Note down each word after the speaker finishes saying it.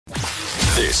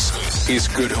This is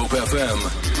Good Hope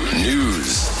FM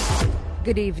News.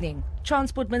 Good evening.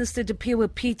 Transport Minister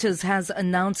Dipuo Peters has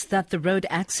announced that the Road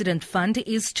Accident Fund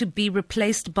is to be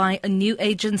replaced by a new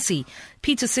agency.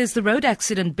 Peters says the Road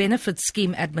Accident Benefit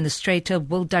Scheme administrator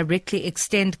will directly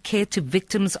extend care to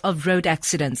victims of road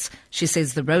accidents. She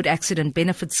says the Road Accident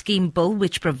Benefit Scheme bill,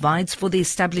 which provides for the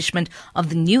establishment of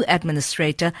the new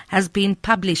administrator, has been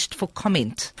published for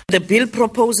comment. The bill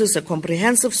proposes a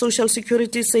comprehensive social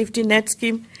security safety net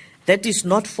scheme that is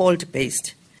not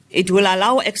fault-based. It will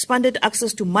allow expanded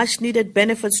access to much-needed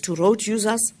benefits to road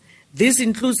users. This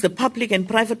includes the public and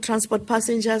private transport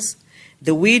passengers,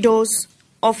 the widows,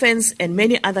 orphans, and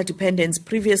many other dependents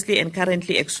previously and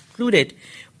currently excluded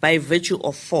by virtue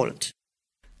of fault.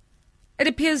 It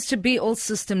appears to be all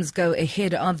systems go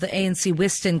ahead of the ANC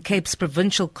Western Cape's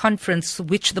provincial conference,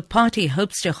 which the party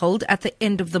hopes to hold at the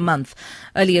end of the month.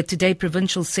 Earlier today,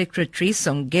 Provincial Secretary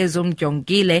Songezo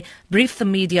Njongile briefed the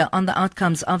media on the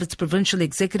outcomes of its Provincial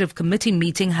Executive Committee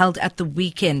meeting held at the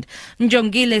weekend.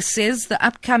 Njongile says the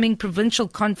upcoming provincial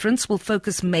conference will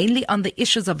focus mainly on the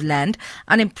issues of land,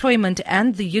 unemployment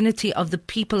and the unity of the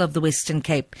people of the Western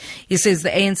Cape. He says the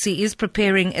ANC is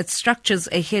preparing its structures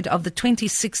ahead of the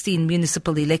 2016 municipal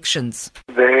elections.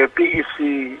 The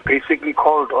PEC basically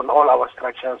called on all our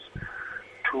structures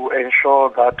to ensure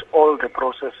that all the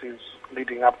processes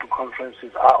leading up to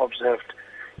conferences are observed,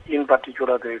 in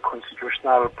particular the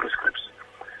constitutional prescripts.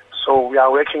 So we are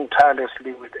working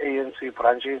tirelessly with ANC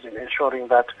branches in ensuring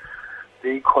that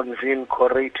they convene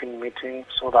coordinating meetings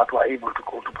so that we are able to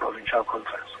go to provincial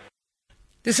conference.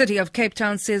 The City of Cape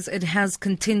Town says it has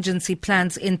contingency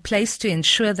plans in place to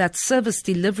ensure that service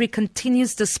delivery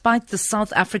continues despite the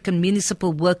South African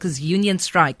Municipal Workers Union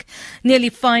strike. Nearly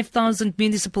 5,000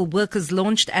 municipal workers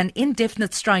launched an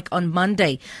indefinite strike on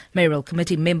Monday. Mayoral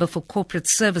Committee member for Corporate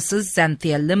Services,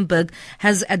 Xanthia Limburg,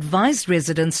 has advised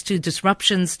residents to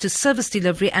disruptions to service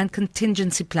delivery and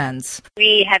contingency plans.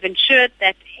 We have ensured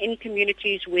that in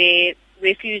communities where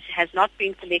refuse has not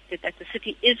been collected, that the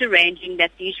city is arranging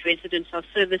that these residents are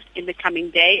serviced in the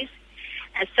coming days.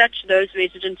 As such, those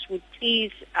residents would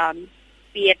please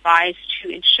be advised to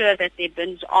ensure that their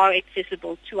bins are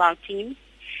accessible to our teams,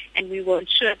 and we will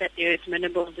ensure that there is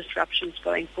minimal disruptions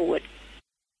going forward.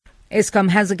 Eskom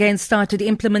has again started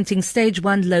implementing Stage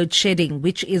 1 load shedding,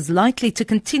 which is likely to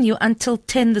continue until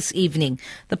 10 this evening.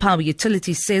 The power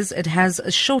utility says it has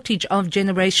a shortage of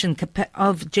generation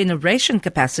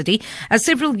capacity as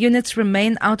several units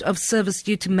remain out of service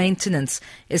due to maintenance.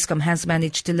 Eskom has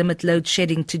managed to limit load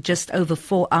shedding to just over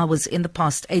 4 hours in the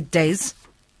past 8 days.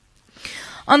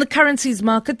 On the currencies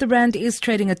market, the rand is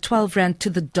trading at 12 rand to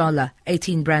the dollar,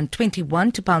 18 rand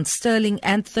 21 to pound sterling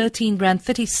and 13 rand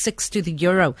 36 to the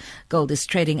euro. Gold is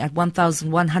trading at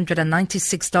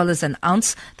 $1,196 an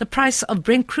ounce. The price of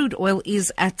Brent crude oil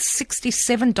is at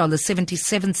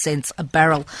 $67.77 a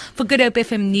barrel. For Good Hope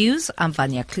FM News, I'm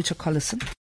Vanya Kluter-Collison.